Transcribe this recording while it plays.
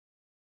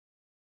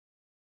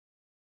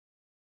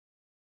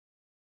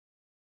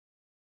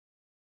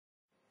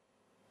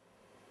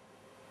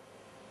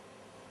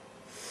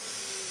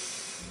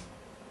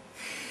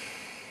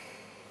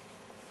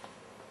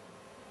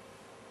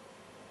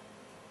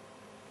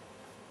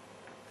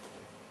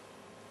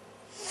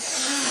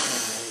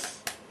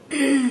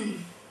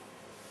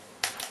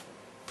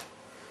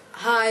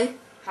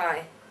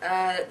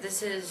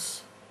This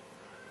is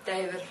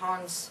David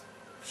Hans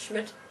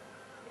Schmidt.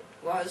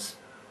 It was.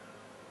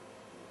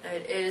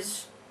 It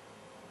is.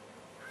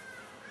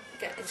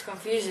 Okay, it's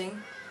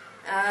confusing.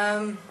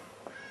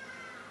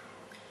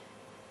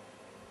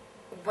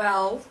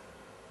 Well,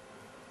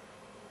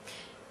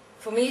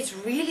 for me it's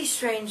really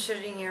strange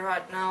sitting here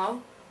right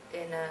now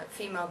in a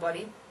female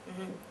body.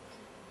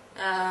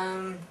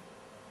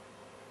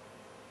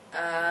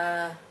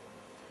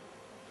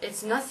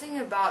 It's nothing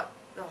about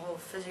the whole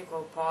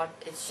physical part,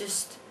 it's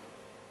just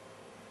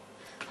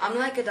I'm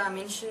like a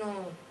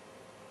dimensional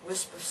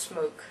wisp of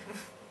smoke.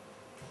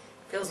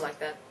 Feels like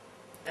that.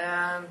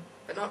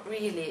 But not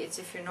really, it's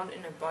if you're not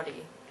in a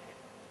body.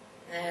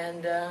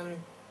 And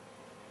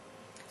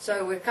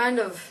so we're kind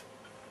of,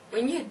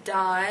 when you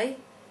die,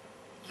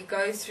 you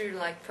go through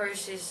like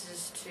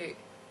processes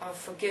of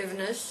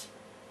forgiveness,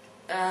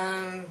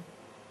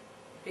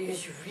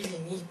 because you really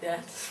need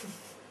that.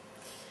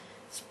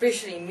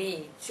 Especially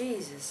me.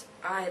 Jesus,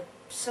 I had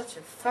such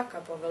a fuck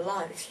up of a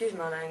life. Excuse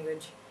my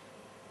language.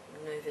 I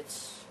don't know if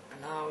it's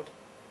allowed.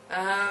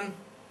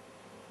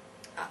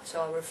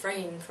 So I'll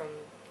refrain from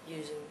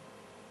using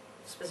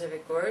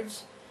specific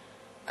words.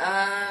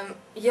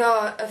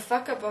 Yeah, a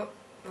fuck up of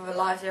a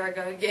life. There I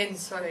go again.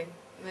 Sorry.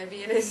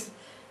 Maybe it is.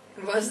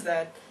 It was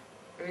that.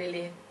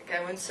 Really. Okay,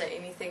 I won't say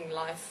anything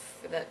life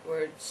for that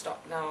word.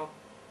 Stop now.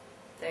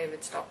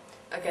 David, stop.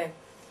 Okay.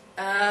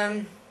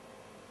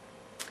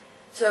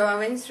 So I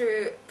went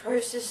through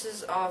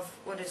processes of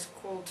what is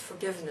called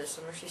forgiveness.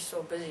 I'm actually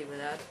still busy with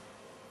that.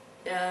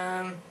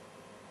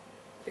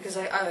 Because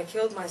I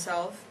killed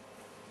myself.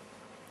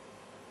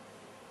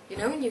 You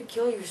know, when you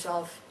kill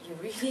yourself, you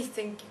really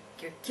think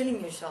you're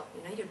killing yourself.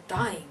 You know, you're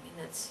dying,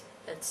 and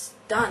it's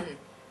done.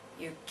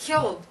 You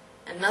killed,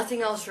 and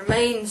nothing else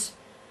remains.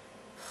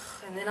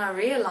 And then I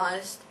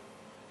realized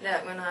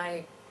that when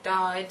I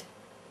died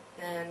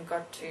and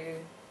got to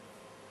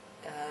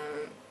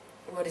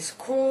what is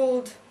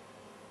called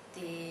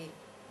the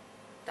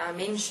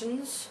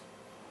dimensions,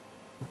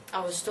 I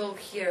was still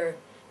here.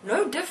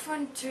 No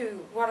different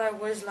to what I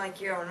was like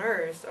here on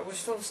Earth. I was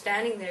still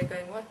standing there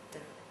going, what the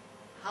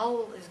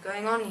hell is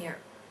going on here?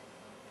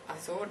 I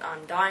thought,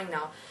 I'm dying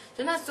now.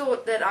 Then I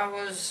thought that I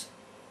was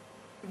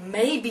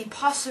maybe,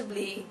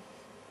 possibly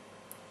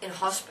in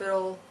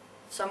hospital.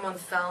 Someone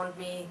found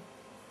me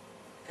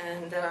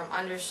and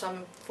under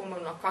some form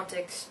of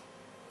narcotics,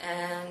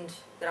 and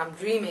that I'm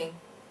dreaming.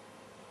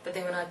 But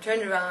then when I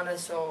turned around, I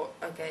saw,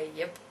 okay,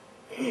 yep,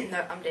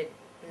 no, I'm dead.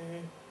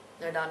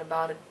 No doubt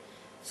about it.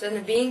 So then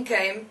the being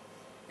came,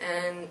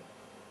 and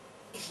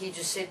he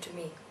just said to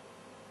me,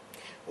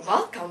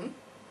 welcome.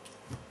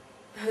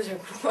 I was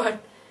like,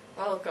 what?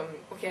 Welcome.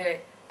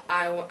 Okay,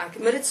 I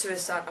committed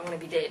suicide. I want to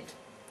be dead.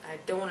 I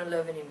don't want to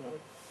live anymore.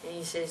 And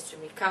he says to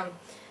me, come,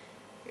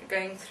 you're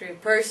going through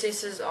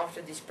processes.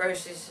 After these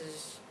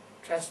processes,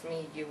 trust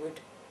me, you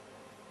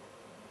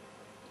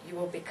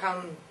will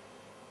become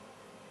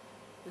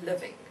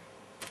living.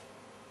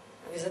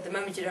 Because at the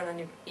moment you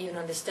don't even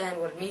understand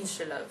what it means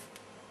to live.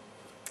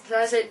 So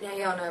I said,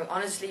 yeah, no,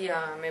 honestly,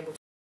 I'm able